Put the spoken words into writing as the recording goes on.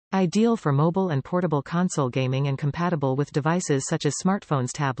Ideal for mobile and portable console gaming and compatible with devices such as smartphones,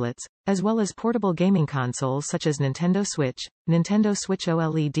 tablets, as well as portable gaming consoles such as Nintendo Switch, Nintendo Switch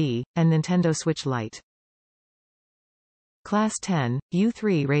OLED, and Nintendo Switch Lite. Class 10,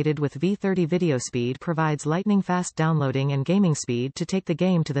 U3 rated with V30 video speed provides lightning-fast downloading and gaming speed to take the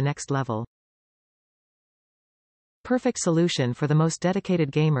game to the next level. Perfect solution for the most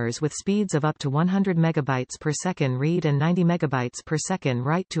dedicated gamers with speeds of up to 100 megabytes per second read and 90 megabytes per second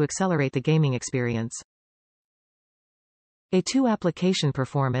write to accelerate the gaming experience. A2 application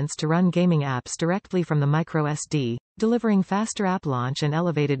performance to run gaming apps directly from the microSD, delivering faster app launch and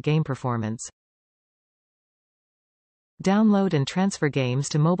elevated game performance. Download and transfer games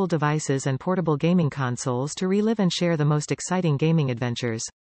to mobile devices and portable gaming consoles to relive and share the most exciting gaming adventures.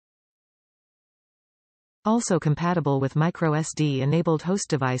 Also compatible with microSD-enabled host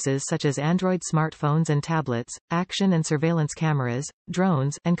devices such as Android smartphones and tablets, action and surveillance cameras,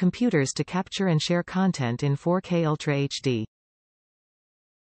 drones, and computers to capture and share content in 4K Ultra HD.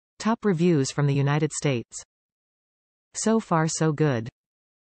 Top reviews from the United States. So far so good.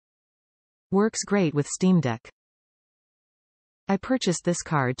 Works great with Steam Deck. I purchased this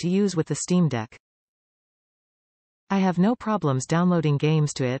card to use with the Steam Deck. I have no problems downloading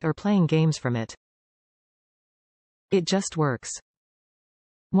games to it or playing games from it. It just works.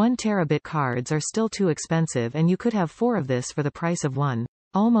 1 terabit cards are still too expensive and you could have 4 of this for the price of one.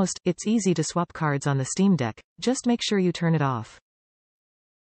 Almost. It's easy to swap cards on the Steam Deck, just make sure you turn it off.